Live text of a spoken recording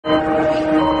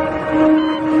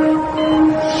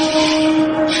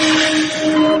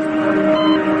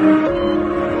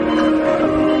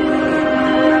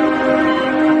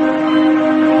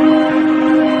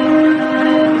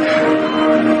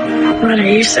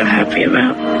so happy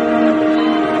about?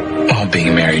 Well,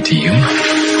 being married to you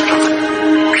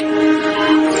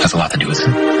has a lot to do with it.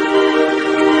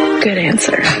 Good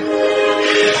answer.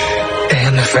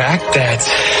 And the fact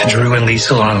that Drew and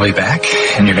Lisa are on the way back,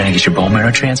 and you're going to get your bone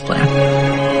marrow transplant.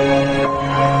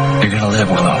 You're going to live,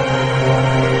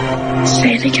 Willow.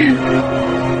 Say it again.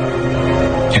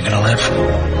 You're going to live.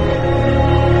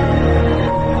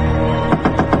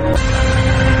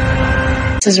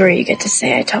 This is where you get to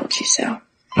say I told you so.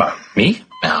 What, me?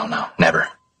 No, never.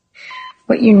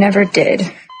 What you never did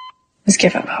was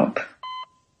give up hope.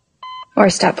 Or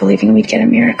stop believing we'd get a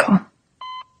miracle.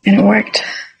 And it worked.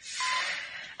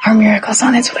 Our miracle's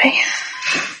on its way.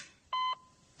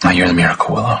 Now you're the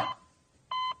miracle, Willow.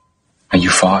 And you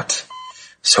fought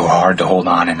so hard to hold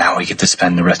on, and now we get to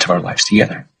spend the rest of our lives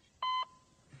together.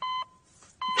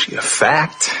 Actually, a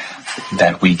fact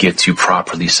that we get to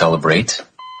properly celebrate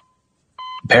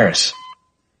Paris.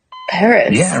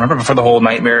 Paris? Yeah, remember before the whole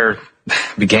nightmare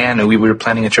began, we were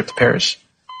planning a trip to Paris.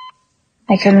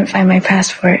 I couldn't find my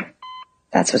passport.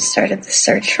 That's what started the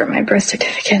search for my birth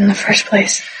certificate in the first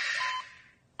place.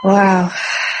 Wow.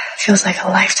 Feels like a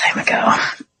lifetime ago.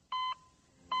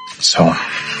 So,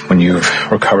 when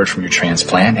you've recovered from your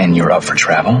transplant and you're up for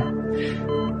travel,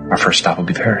 our first stop will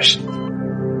be Paris.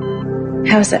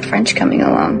 How's that French coming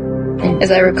along?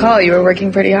 As I recall, you were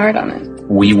working pretty hard on it.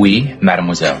 Oui,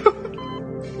 mademoiselle.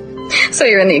 So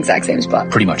you're in the exact same spot?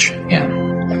 Pretty much, yeah.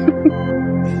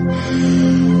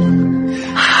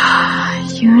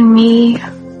 You and me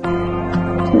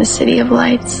in the city of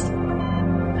lights.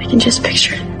 I can just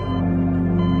picture it.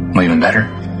 Well, even better.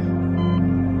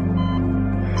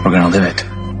 We're gonna live it.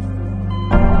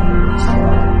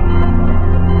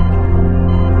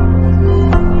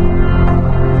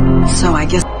 So I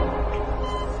guess...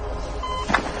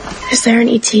 Is there an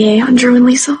ETA on Drew and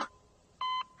Lisa?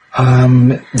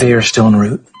 They are still en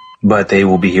route, but they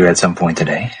will be here at some point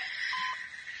today.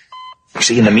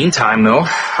 See, in the meantime, though,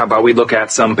 how about we look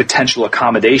at some potential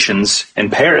accommodations in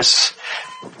Paris?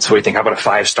 So we think, how about a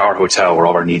 5-star hotel where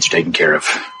all of our needs are taken care of?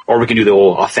 Or we can do the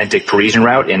old authentic Parisian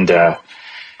route and rent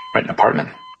an apartment.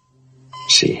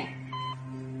 See.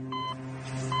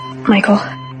 Michael.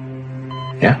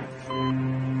 Yeah?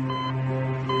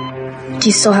 Do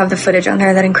you still have the footage on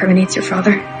there that incriminates your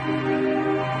father?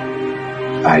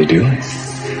 I do.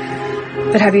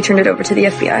 But have you turned it over to the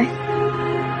FBI?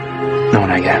 No,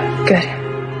 not yet. Good.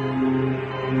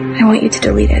 I want you to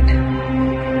delete it.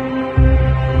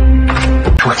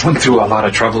 We went through a lot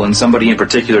of trouble, and somebody in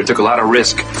particular took a lot of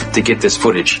risk to get this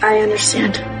footage. I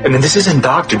understand. I mean, this isn't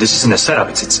doctored. This isn't a setup.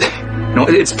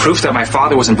 It's proof that my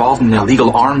father was involved in an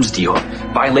illegal arms deal,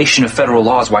 violation of federal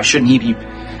laws. Why shouldn't he be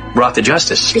brought to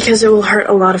justice? Because it will hurt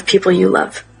a lot of people you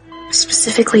love,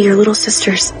 specifically your little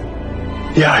sisters.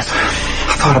 Yeah, I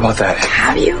thought about that.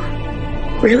 Have you?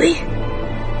 Really?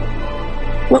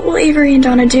 What will Avery and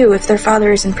Donna do if their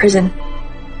father is in prison?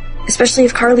 Especially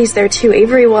if Carly's there too.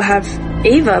 Avery will have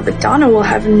Ava, but Donna will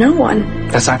have no one.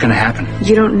 That's not going to happen.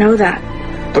 You don't know that.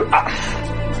 But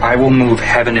I will move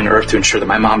heaven and earth to ensure that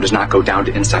my mom does not go down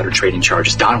to insider trading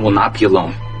charges. Donna will not be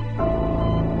alone.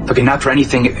 Okay, not for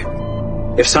anything.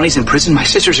 If Sonny's in prison, my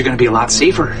sisters are going to be a lot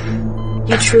safer.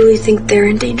 You truly think they're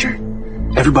in danger?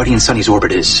 Everybody in Sonny's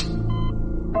orbit is.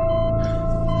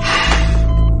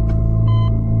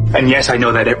 And yes, I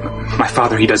know that my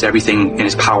father, he does everything in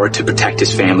his power to protect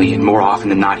his family, and more often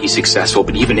than not, he's successful.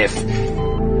 But even if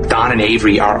Don and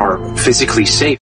Avery are physically safe,